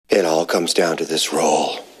It all comes down to this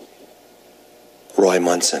role. Roy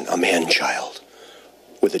Munson, a man-child,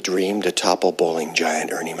 with a dream to topple bowling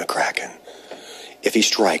giant Ernie McCracken. If he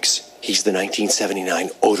strikes, he's the 1979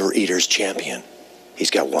 Odor Eaters champion.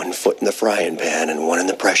 He's got one foot in the frying pan and one in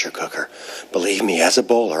the pressure cooker. Believe me, as a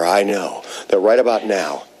bowler, I know that right about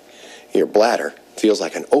now, your bladder feels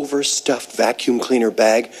like an overstuffed vacuum cleaner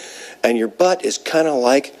bag, and your butt is kind of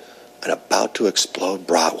like an about-to-explode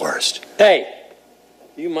bratwurst. Hey!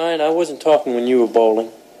 You mind? I wasn't talking when you were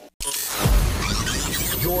bowling.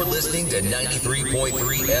 You're listening to 93.3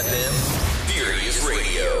 FM